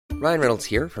Ryan Reynolds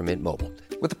here from Mint Mobile.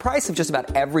 With the price of just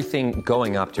about everything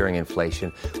going up during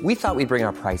inflation, we thought we'd bring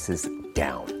our prices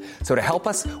down. So to help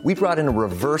us, we brought in a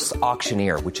reverse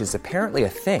auctioneer, which is apparently a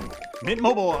thing. Mint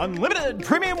Mobile Unlimited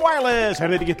Premium Wireless. How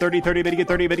to get 30, 30, bit to get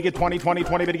 30, bit to get 20, 20,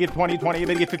 20, bit to get 20, 20,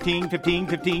 bit to get 15, 15,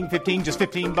 15, 15, just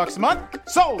 $15 a month?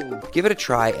 Sold! Give it a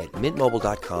try at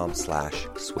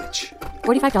mintmobile.com/switch.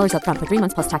 $45 up front for 3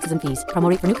 months plus taxes and fees. Promo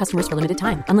rate for new customers for limited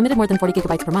time. Unlimited more than 40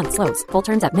 gigabytes per month. Slows full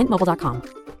terms at mintmobile.com.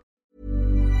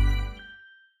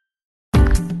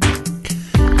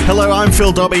 Hello, I'm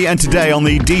Phil Dobby, and today on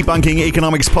the Debunking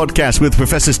Economics podcast with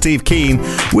Professor Steve Keen,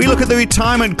 we look at the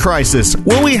retirement crisis.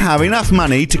 Will we have enough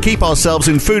money to keep ourselves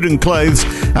in food and clothes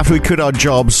after we quit our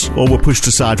jobs or we're pushed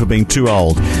aside for being too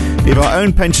old? If our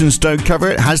own pensions don't cover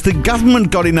it, has the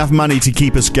government got enough money to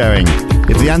keep us going?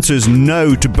 If the answer is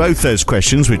no to both those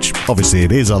questions, which obviously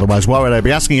it is, otherwise why would I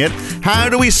be asking it? How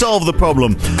do we solve the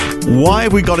problem? Why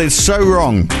have we got it so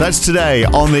wrong? That's today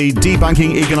on the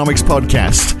Debunking Economics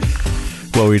podcast.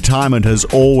 Well, retirement has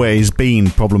always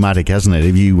been problematic, hasn't it?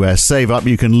 If you save up,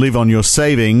 you can live on your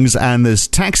savings, and there's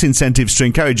tax incentives to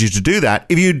encourage you to do that.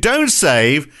 If you don't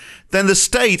save, then the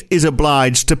state is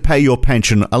obliged to pay your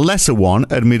pension, a lesser one,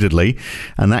 admittedly,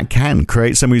 and that can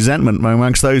create some resentment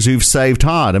amongst those who've saved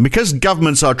hard. And because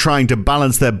governments are trying to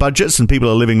balance their budgets and people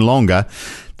are living longer,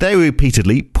 they're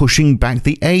repeatedly pushing back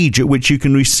the age at which you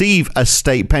can receive a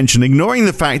state pension, ignoring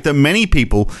the fact that many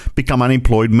people become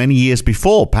unemployed many years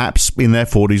before, perhaps in their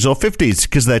 40s or 50s,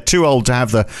 because they're too old to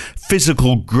have the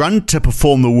physical grunt to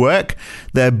perform the work,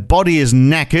 their body is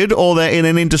knackered, or they're in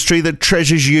an industry that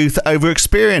treasures youth over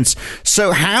experience.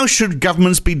 So how should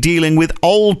governments be dealing with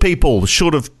old people,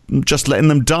 short of just letting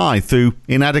them die through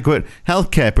inadequate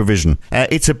healthcare provision?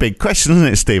 It's a big question, isn't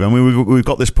it, Steve? I mean, we've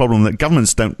got this problem that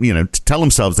governments don't, tell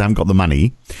themselves they haven't got the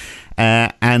money.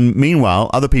 And meanwhile,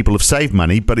 other people have saved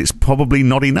money, but it's probably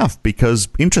not enough because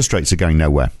interest rates are going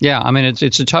nowhere. Yeah, I mean,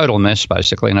 it's a total mess,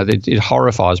 basically. And it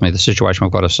horrifies me, the situation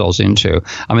we've got ourselves into.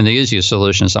 I mean, the easiest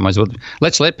solution in some ways,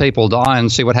 let's let people die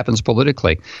and see what happens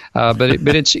politically. But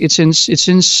it's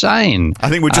insane. I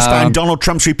think we're just found Donald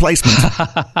Trump's replacement.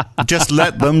 Just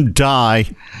let them die.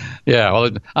 Yeah,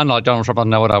 well, unlike Donald Trump, I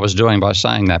know what I was doing by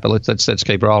saying that, but let's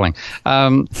keep rolling.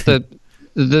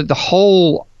 The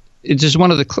whole... It's just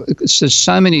there's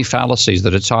so many fallacies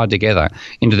that are tied together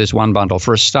into this one bundle.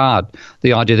 For a start,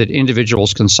 the idea that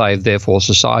individuals can save, therefore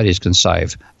societies can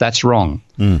save. That's wrong.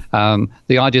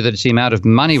 The idea that it's the amount of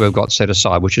money we've got set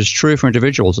aside, which is true for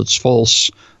individuals, it's false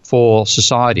for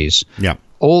societies. Yeah.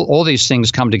 All these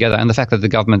things come together, and the fact that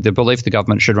the belief the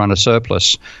government should run a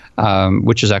surplus,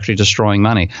 which is actually destroying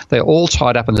money, they're all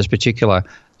tied up in this particular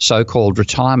so-called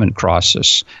retirement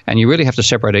crisis, and you really have to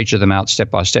separate each of them out step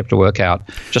by step to work out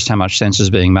just how much sense is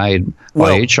being made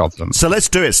by each of them. So let's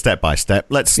do it step by step.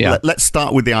 Let's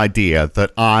start with the idea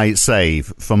that I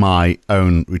save for my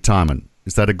own retirement.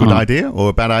 Is that a good idea or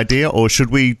a bad idea, or should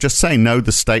we just say no?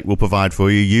 The state will provide for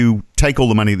you. You take all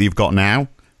the money that you've got now,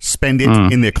 spend it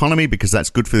in the economy because that's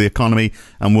good for the economy,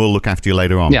 and we'll look after you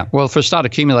later on. Yeah, well, for a start,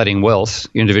 accumulating wealth,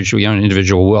 your own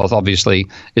individual wealth, obviously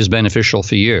is beneficial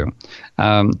for you.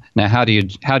 Now, how do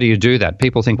you do that?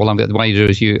 People think, well, the way you do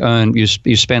it is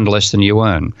you spend less than you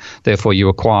earn, therefore you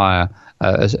acquire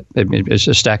a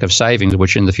stack of savings,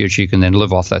 which in the future you can then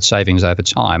live off that savings over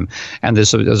time. And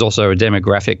there's also a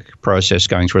demographic process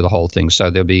going through the whole thing.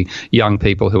 So there'll be young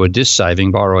people who are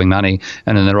dis-saving, borrowing money,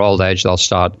 and in their old age they'll be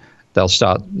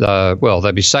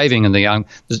saving in the young.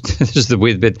 This is the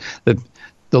weird bit.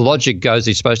 The logic goes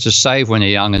you're supposed to save when you're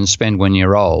young and spend when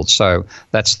you're old. So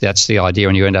that's the idea,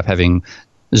 and you end up having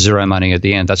zero money at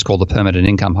the end. That's called the permanent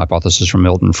income hypothesis from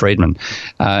Milton Friedman.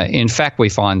 In fact, we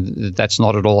find that that's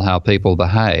not at all how people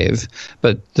behave.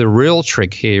 But the real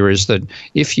trick here is that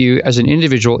if you, as an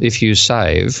individual, if you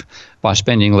save by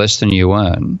spending less than you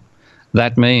earn,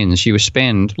 that means you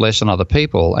spend less on other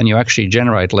people and you actually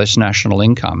generate less national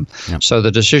income. Yep. So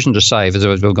the decision to save, as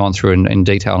we've gone through in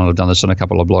detail, and I've done this in a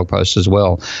couple of blog posts as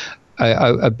well,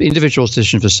 an individual's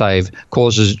decision to save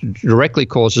directly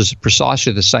causes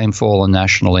precisely the same fall in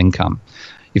national income.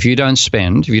 If you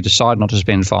decide not to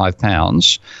spend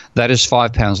 £5, that is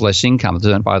 £5 less income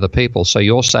earned by other people. So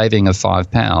your saving of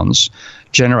 £5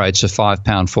 generates a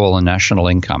 £5 fall in national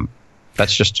income.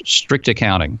 That's just strict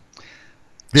accounting.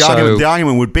 The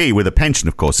argument would be with a pension,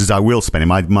 of course, is I will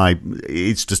spend it.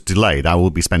 It's just delayed. I will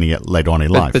be spending it later on in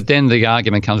life. But then the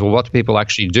argument comes, well, what do people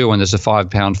actually do when there's a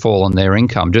 £5 fall on their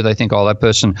income? Do they think,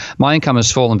 my income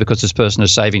has fallen because this person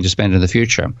is saving to spend in the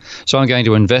future, so I'm going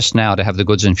to invest now to have the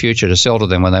goods in future to sell to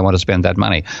them when they want to spend that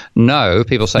money? No,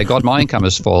 people say, God, my income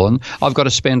has fallen. I've got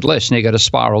to spend less, and you go to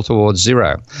spiral towards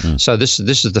zero. So this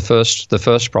is the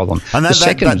first problem. And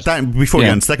before you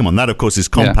go on the second one, that of course is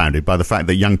compounded by the fact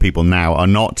that young people now are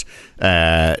not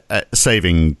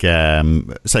saving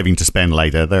to spend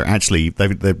later. They're actually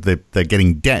they're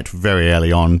getting debt very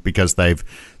early on because they've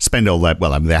spent all that.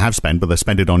 Well, I mean, they have spent, but they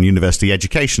spent it on university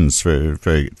educations, for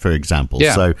example.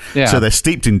 So they're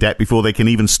steeped in debt before they can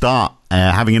even start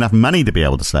having enough money to be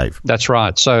able to save. That's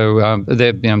right. So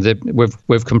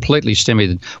we've completely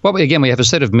stymied. Well, again, we have a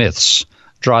set of myths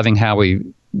driving how we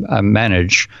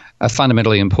manage a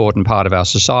fundamentally important part of our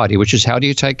society, which is how do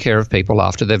you take care of people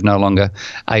after they're no longer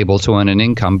able to earn an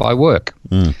income by work?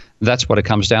 That's what it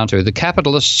comes down to. The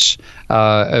capitalists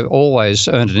always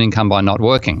earned an income by not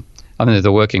working. I mean,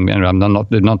 they're working. I'm not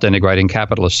denigrating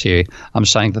capitalists here. I'm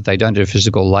saying that they don't do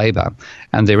physical labor,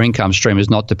 and their income stream is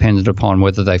not dependent upon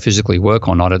whether they physically work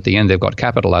or not. At the end, they've got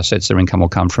capital assets. Their income will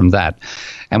come from that.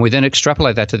 And we then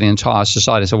extrapolate that to the entire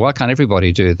society. So why can't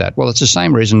everybody do that? Well, it's the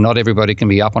same reason not everybody can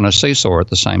be up on a seesaw at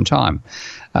the same time.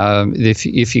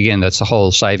 If again, that's the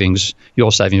whole savings,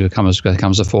 your savings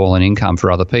becomes a fall in income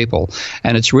for other people.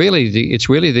 And it's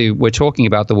really we're talking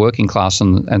about the working class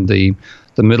and the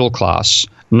middle class,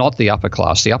 not the upper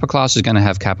class. The upper class is going to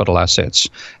have capital assets.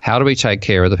 How do we take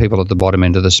care of the people at the bottom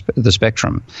end of the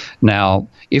spectrum? Now,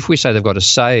 if we say they've got to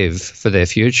save for their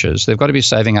futures, they've got to be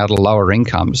saving out of lower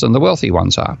incomes than the wealthy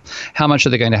ones are. How much are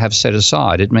they going to have set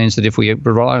aside? It means that if we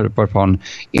rely upon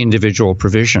individual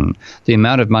provision, the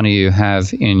amount of money you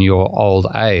have in your old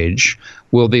age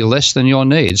will be less than your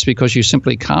needs because you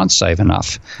simply can't save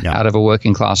enough out of a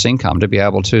working class income to be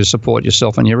able to support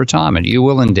yourself in your retirement. You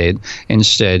will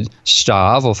instead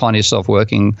starve or find yourself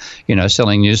working,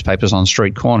 selling newspapers on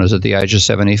street corners at the age of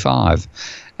 75.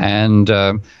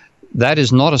 And that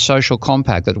is not a social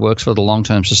compact that works for the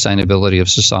long-term sustainability of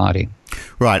society.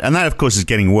 Right, and that, of course, is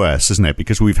getting worse, isn't it?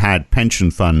 Because we've had pension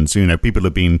funds. People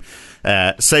have been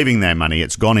saving their money.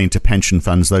 It's gone into pension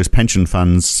funds. Those pension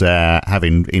funds have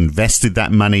invested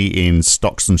that money in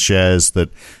stocks and shares that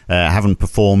haven't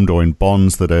performed, or in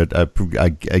bonds that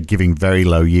are giving very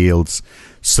low yields.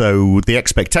 So the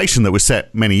expectation that was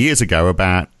set many years ago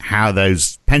about how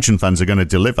those pension funds are going to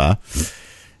deliver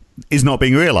is not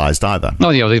being realised either.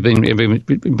 Oh, yeah,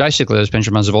 basically those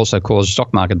pension funds have also caused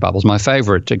stock market bubbles. My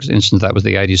favourite instance of that was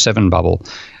the 87 bubble,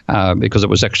 because it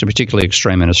was actually particularly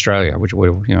extreme in Australia, which I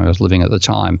was living at the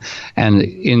time. And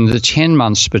in the 10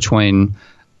 months between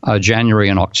January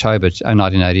and October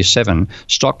 1987,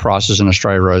 stock prices in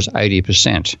Australia rose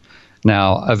 80%.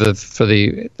 Now,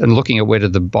 and looking at where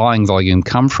did the buying volume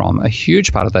come from, a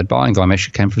huge part of that buying volume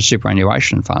actually came from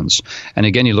superannuation funds. And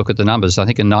again, you look at the numbers. I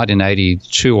think in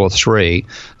 1982 or 3,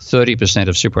 30%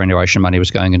 of superannuation money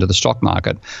was going into the stock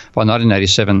market. By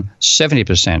 1987,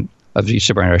 70% of the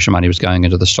superannuation money was going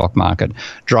into the stock market,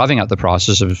 driving up the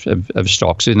prices of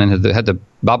stocks. And then had the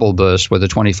bubble burst with a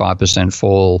 25%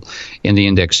 fall in the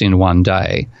index in one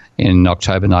day in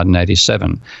October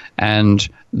 1987. And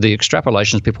the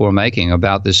extrapolations people were making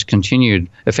about this continued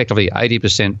effectively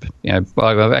 80%,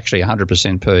 actually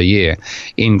 100% per year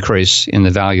increase in the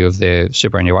value of their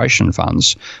superannuation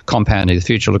funds, compounding the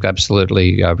future look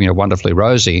absolutely wonderfully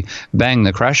rosy. Bang,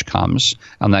 the crash comes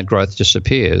and that growth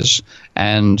disappears,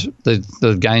 and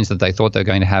the gains that they thought they were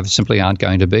going to have simply aren't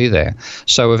going to be there.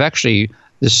 So we've actually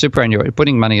this superannuation,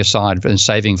 putting money aside and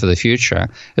saving for the future,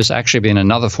 has actually been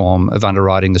another form of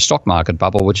underwriting the stock market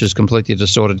bubble, which has completely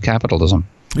distorted capitalism.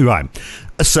 Right.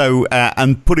 So,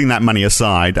 and putting that money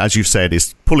aside, as you've said,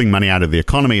 is pulling money out of the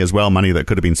economy as well, money that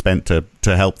could have been spent to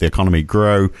help the economy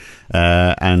grow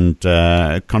and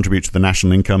contribute to the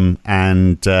national income.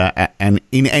 And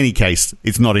in any case,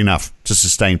 it's not enough to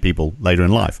sustain people later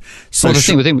in life. So well, the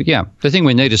thing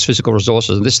we need is physical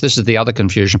resources. And this is the other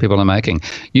confusion people are making.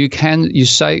 When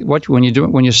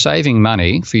you're saving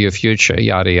money for your future,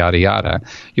 yada yada yada,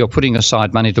 you're putting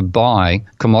aside money to buy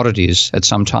commodities at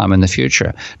some time in the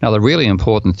future. Now, the really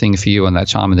important thing for you in that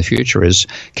time in the future is,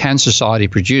 can society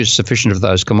produce sufficient of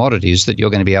those commodities that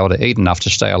you're going to be able to eat enough to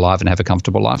stay alive and have a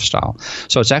comfortable lifestyle?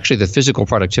 So it's actually the physical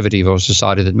productivity of our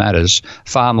society that matters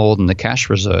far more than the cash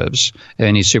reserves,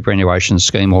 any superannuation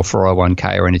scheme or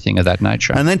 401k or anything of that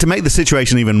nature. And then to make the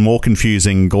situation even more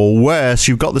confusing or worse,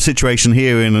 you've got the situation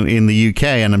here in the UK,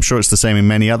 and I'm sure it's the same in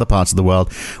many other parts of the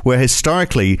world, where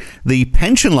historically the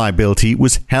pension liability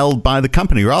was held by the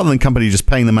company. Rather than the company just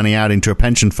paying the money out into a pension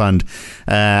pension fund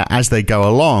as they go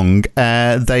along,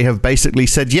 they have basically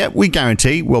said, yeah, we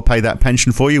guarantee we'll pay that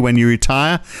pension for you when you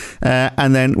retire.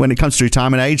 And then when it comes to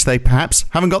retirement age, they perhaps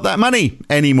haven't got that money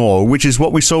anymore, which is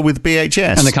what we saw with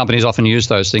BHS. And the companies often use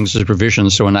those things as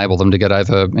provisions to enable them to get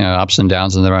over ups and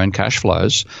downs in their own cash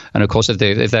flows. And of course, if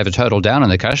they have a total down in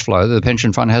their cash flow, the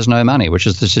pension fund has no money, which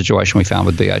is the situation we found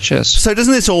with BHS. So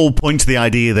doesn't this all point to the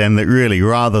idea then that really,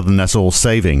 rather than us all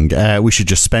saving, we should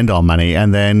just spend our money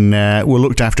and then we're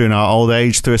looked after in our old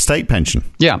age through a state pension?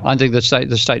 Yeah, I think the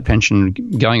state pension,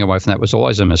 going away from that was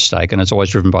always a mistake, and it's always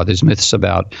driven by these myths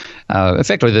about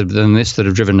effectively the myths that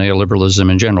have driven neoliberalism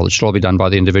in general. It should all be done by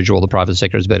the individual, the private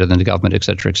sector is better than the government, et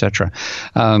cetera, et cetera.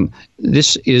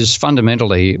 This is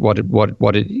fundamentally what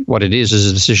it is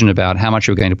a decision about how much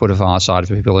you're going to put aside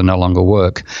for people who no longer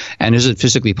work, and is it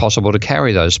physically possible to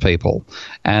carry those people?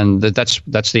 And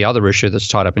that's the other issue that's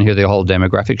tied up in here, the whole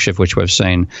demographic shift which we've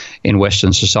seen in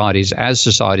Western societies as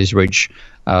societies reach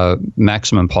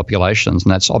maximum populations,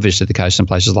 and that's obviously the case in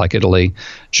places like Italy,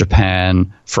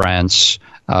 Japan, France.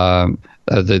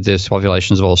 The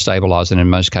populations have all stabilised and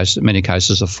in many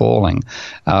cases are falling.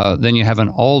 Then you have an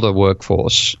older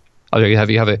workforce. You have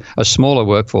a smaller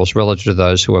workforce relative to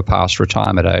those who are past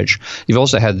retirement age. You've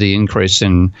also had the increase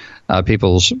in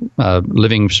people's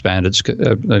living standards,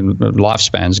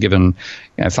 lifespans, given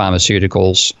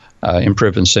pharmaceuticals,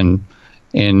 improvements in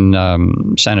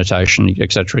sanitation,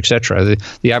 et cetera.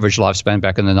 The average lifespan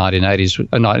back in the 1980s,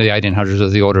 the 1800s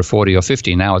was the order of 40 or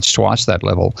 50. Now it's twice that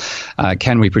level.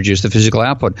 Can we produce the physical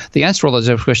output? The answer to all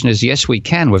those questions is yes, we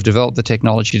can. We've developed the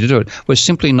technology to do it. We're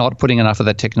simply not putting enough of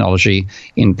that technology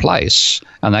in place.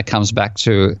 And that comes back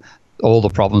to all the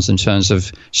problems in terms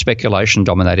of speculation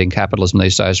dominating capitalism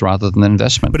these days rather than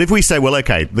investment. But if we say, well,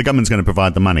 okay, the government's going to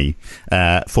provide the money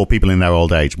for people in their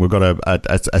old age. We've got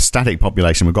a static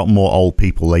population. We've got more old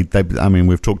people.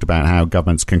 We've talked about how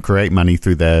governments can create money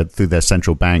through their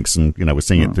central banks, and we're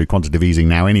seeing it through quantitative easing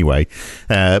now anyway.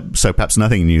 So perhaps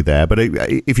nothing new there. But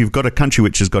if you've got a country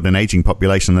which has got an aging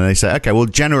population, then they say, okay, we'll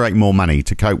generate more money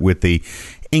to cope with the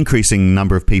increasing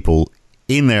number of people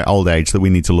in their old age that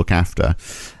we need to look after.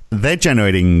 They're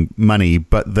generating money,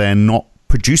 but they're not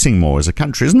producing more as a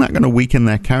country. Isn't that going to weaken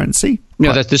their currency?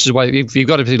 No, this is why you've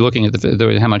got to be looking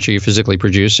at how much are you physically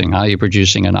producing. Are you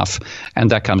producing enough?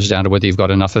 And that comes down to whether you've got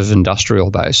enough of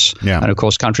industrial base. Yeah. And of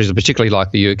course, countries, particularly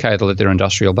like the UK, that let their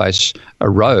industrial base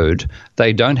erode,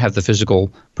 they don't have the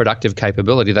physical productive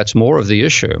capability. That's more of the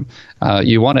issue.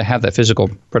 You want to have that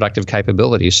physical productive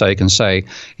capability so you can say,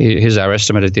 here's our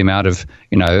estimate of the amount of,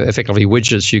 effectively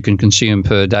widgets you can consume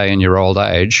per day in your old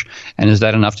age, and is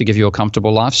that enough to give you a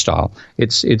comfortable lifestyle?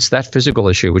 It's that physical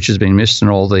issue which has been missed in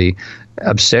all the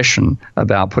obsession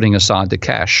about putting aside the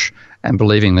cash and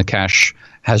believing the cash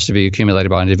has to be accumulated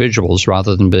by individuals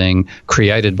rather than being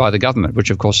created by the government,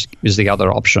 which of course is the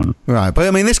other option. Right,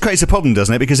 but this creates a problem,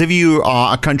 doesn't it? Because if you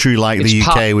are a country like the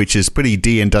UK, which is pretty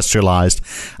de-industrialized,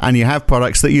 and you have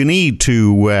products that you need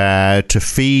to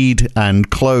feed and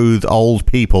clothe old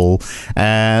people,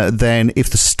 then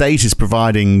if the state is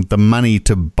providing the money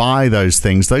to buy those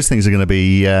things are going to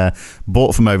be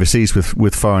bought from overseas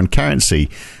with foreign currency.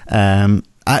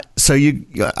 So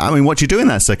what do you do in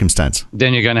that circumstance?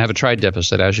 Then you're going to have a trade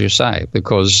deficit, as you say,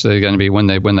 because they're going to be when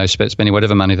they spending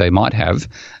whatever money they might have,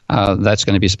 that's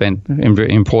going to be spent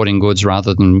importing goods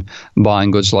rather than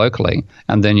buying goods locally.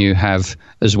 And then you have,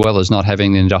 as well as not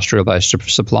having the industrial base to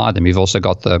supply them, you've also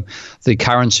got the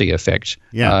currency effect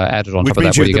added on top of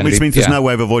that. Which means there's no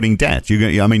way of avoiding debt.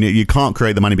 You can't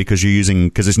create the money because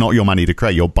it's not your money to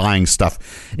create. You're buying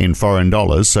stuff in foreign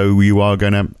dollars, so you are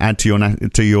going to add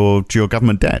to your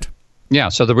government debt. Yeah,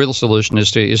 so the real solution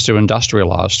is to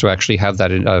industrialize, to actually have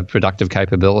that productive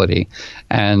capability,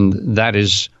 and that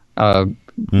is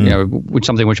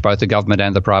something which both the government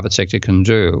and the private sector can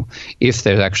do if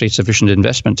there's actually sufficient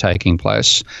investment taking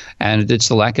place. And it's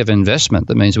the lack of investment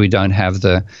that means we don't have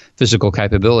the physical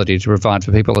capability to provide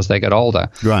for people as they get older.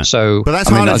 Right. So, but that's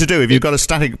harder to do. If you've got a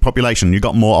static population, you've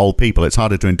got more old people, it's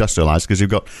harder to industrialize because you've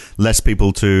got less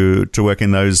people to work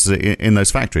in those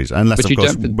factories. Unless, of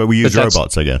course, where we use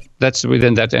robots, I guess.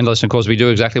 Unless, of course, we do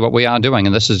exactly what we are doing.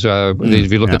 And this is,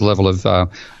 if you look at the level of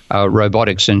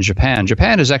robotics in Japan.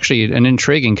 Japan is actually an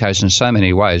intriguing case in so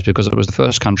many ways because it was the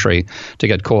first country to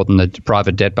get caught in the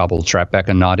private debt bubble trap back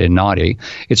in 1990.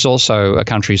 It's also a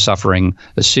country suffering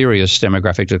a serious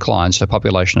demographic decline, so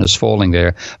population is falling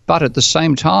there. But at the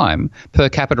same time, per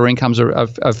capita incomes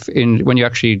when you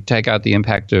actually take out the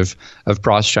impact of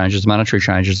price changes, monetary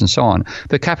changes and so on,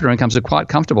 per capita incomes are quite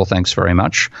comfortable, thanks very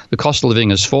much. The cost of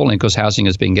living is falling because housing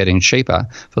has been getting cheaper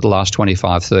for the last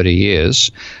 25, 30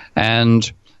 years.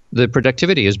 And the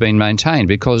productivity has been maintained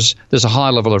because there's a high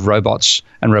level of robots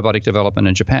and robotic development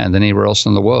in Japan than anywhere else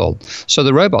in the world. So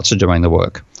the robots are doing the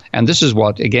work. And this is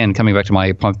what, again, coming back to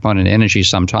my point on energy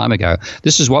some time ago,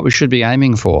 this is what we should be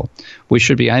aiming for. We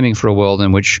should be aiming for a world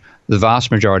in which the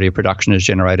vast majority of production is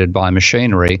generated by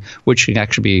machinery, which can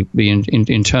actually be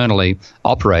internally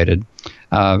operated.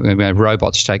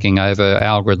 Robots taking over,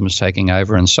 algorithms taking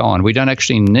over, and so on. We don't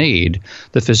actually need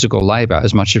the physical labor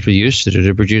as much as we used to do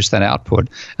to produce that output,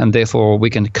 and therefore we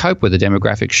can cope with the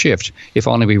demographic shift if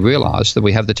only we realize that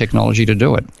we have the technology to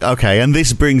do it. Okay, and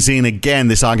this brings in again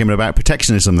this argument about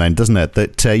protectionism then, doesn't it?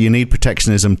 That you need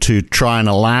protectionism to try and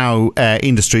allow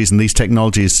industries and these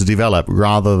technologies to develop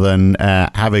rather than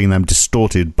having them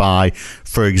distorted by,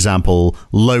 for example,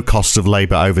 low costs of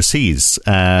labor overseas,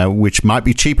 which might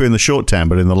be cheaper in the short term,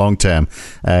 but in the long term,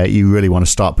 you really want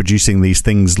to start producing these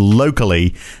things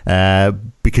locally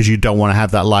because you don't want to have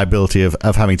that liability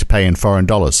of having to pay in foreign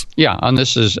dollars. Yeah, and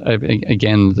this is,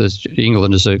 again,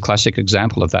 England is a classic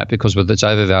example of that because with its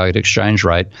overvalued exchange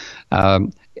rate,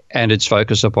 and its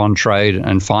focus upon trade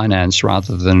and finance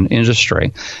rather than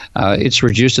industry, it's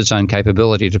reduced its own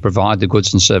capability to provide the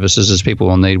goods and services as people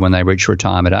will need when they reach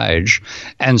retirement age.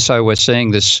 And so we're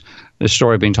seeing this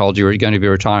story being told you're going to be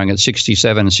retiring at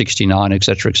 67 and 69, et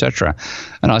cetera, et cetera.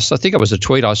 And I think it was a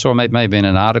tweet I saw, maybe in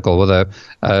an article, with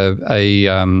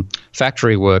a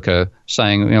factory worker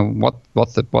saying,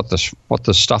 what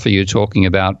the stuff are you talking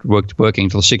about working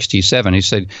till 67? He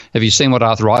said, have you seen what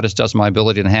arthritis does to my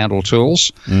ability to handle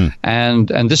tools? And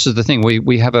this is the thing,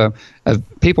 we have a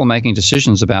people making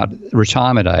decisions about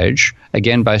retirement age,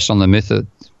 again based on the myth that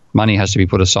money has to be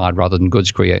put aside rather than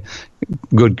good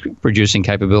producing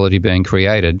capability being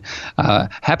created.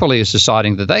 Happily is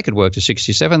deciding that they could work to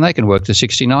 67, they can work to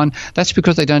 69. That's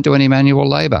because they don't do any manual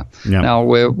labor. Yeah. Now,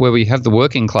 where we have the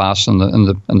working class and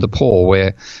the poor,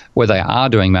 where they are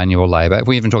doing manual labor, if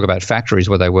we even talk about factories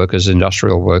where they work as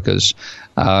industrial workers,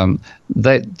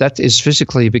 that is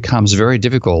physically becomes very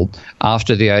difficult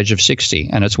after the age of 60.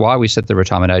 And it's why we set the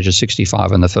retirement age of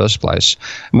 65 in the first place.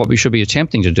 And what we should be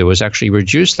attempting to do is actually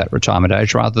reduce that retirement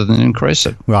age rather than increase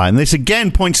it. Right. And this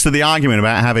again points to the argument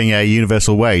about having a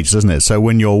universal wage, doesn't it? So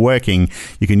when you're working,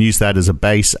 you can use that as a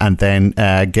base and then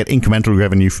get incremental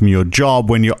revenue from your job.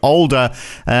 When you're older,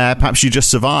 perhaps you just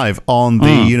survive on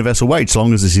the universal wage, so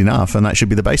long as it's enough. And that should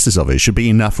be the basis of it. It should be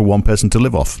enough for one person to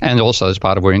live off. And also as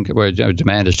part of where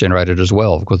demand is generated as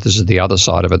well, because this is the other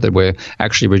side of it, that we're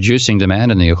actually reducing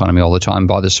demand in the economy all the time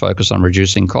by this focus on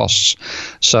reducing costs.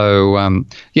 So,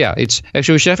 it's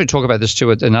actually, we should have to talk about this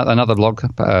too at another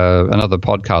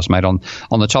podcast made on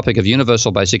the topic of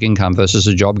universal basic income versus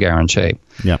a job guarantee.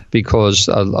 Yeah. Because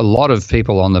a lot of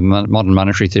people on the modern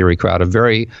monetary theory crowd are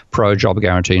very pro-job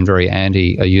guarantee and very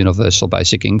anti a universal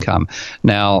basic income.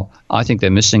 Now, I think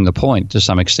they're missing the point to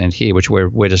some extent here, which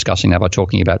we're discussing now by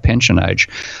talking about pension age.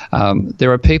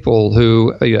 There are people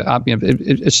who,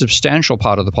 a substantial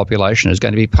part of the population is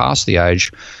going to be past the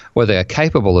age where they are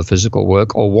capable of physical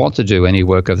work or want to do any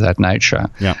work of that nature.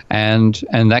 Yeah. And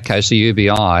in that case, the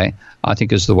UBI, I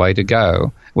think, is the way to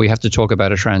go. We have to talk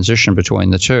about a transition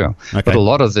between the two. Okay. But a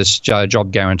lot of this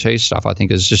job guarantee stuff, I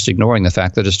think, is just ignoring the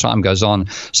fact that as time goes on,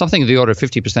 something of the order of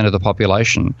 50% of the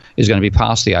population is going to be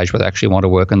past the age where they actually want to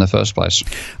work in the first place.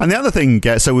 And the other thing,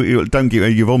 so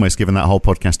you've almost given that whole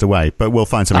podcast away, but we'll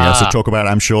find something else to talk about,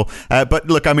 I'm sure. But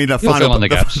look, I mean, the final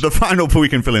we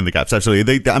can fill in the gaps,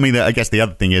 absolutely. I guess the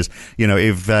other thing is,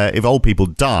 if old people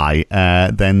die,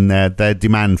 then their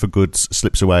demand for goods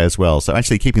slips away as well. So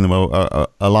actually keeping them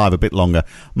alive a bit longer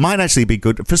might actually be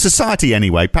good for society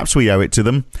anyway. Perhaps we owe it to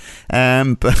them,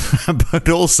 but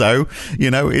also,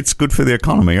 it's good for the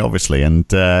economy, obviously. And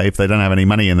if they don't have any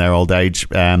money in their old age,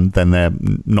 then they're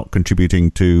not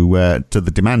contributing to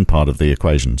the demand part of the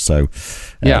equation. So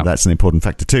that's an important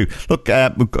factor too. Look,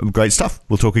 great stuff.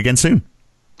 We'll talk again soon.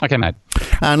 Okay, mate.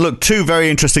 And look, 2 very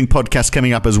interesting podcasts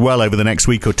coming up as well over the next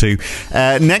week or two.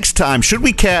 Next time, should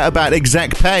we care about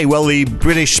exec pay? Well, the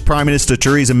British Prime Minister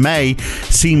Theresa May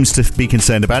seems to be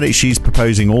concerned about it. She's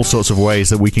proposing all sorts of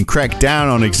ways that we can crack down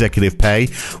on executive pay.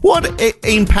 What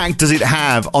impact does it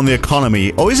have on the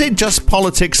economy? Or is it just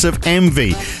politics of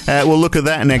envy? We'll look at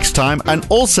that next time. And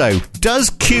also,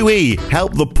 does QE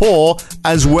help the poor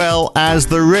as well as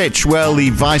the rich? Well,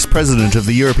 the Vice President of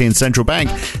the European Central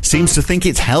Bank seems to think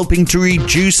it's helping to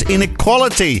reduce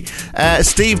inequality.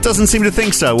 Steve doesn't seem to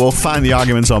think so. We'll find the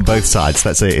arguments on both sides.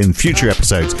 That's it in future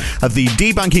episodes of the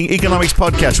Debunking Economics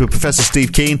podcast with Professor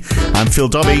Steve Keen. I'm Phil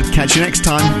Dobbie. Catch you next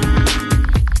time.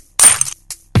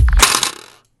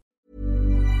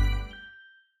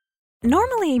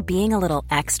 Normally, being a little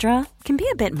extra can be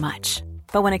a bit much.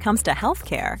 But when it comes to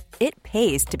healthcare, it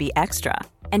pays to be extra.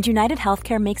 And United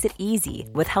Healthcare makes it easy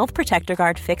with Health Protector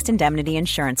Guard fixed indemnity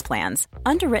insurance plans.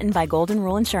 Underwritten by Golden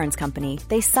Rule Insurance Company,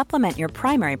 they supplement your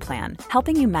primary plan,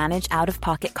 helping you manage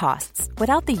out-of-pocket costs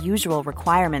without the usual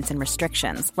requirements and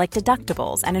restrictions like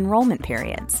deductibles and enrollment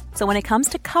periods. So when it comes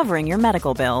to covering your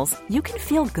medical bills, you can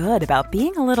feel good about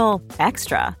being a little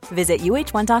extra. Visit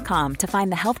UH1.com to find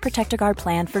the Health Protector Guard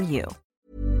plan for you.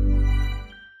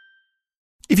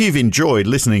 If you've enjoyed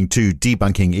listening to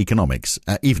Debunking Economics,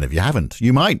 even if you haven't,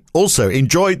 you might also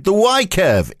enjoy The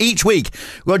Y-Curve. Each week,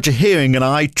 Roger Hearing and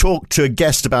I talk to a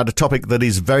guest about a topic that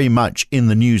is very much in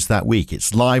the news that week.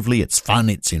 It's lively, it's fun,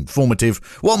 it's informative.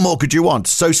 What more could you want?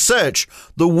 So search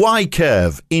The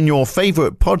Y-Curve in your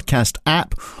favourite podcast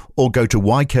app or go to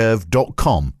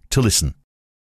ycurve.com to listen.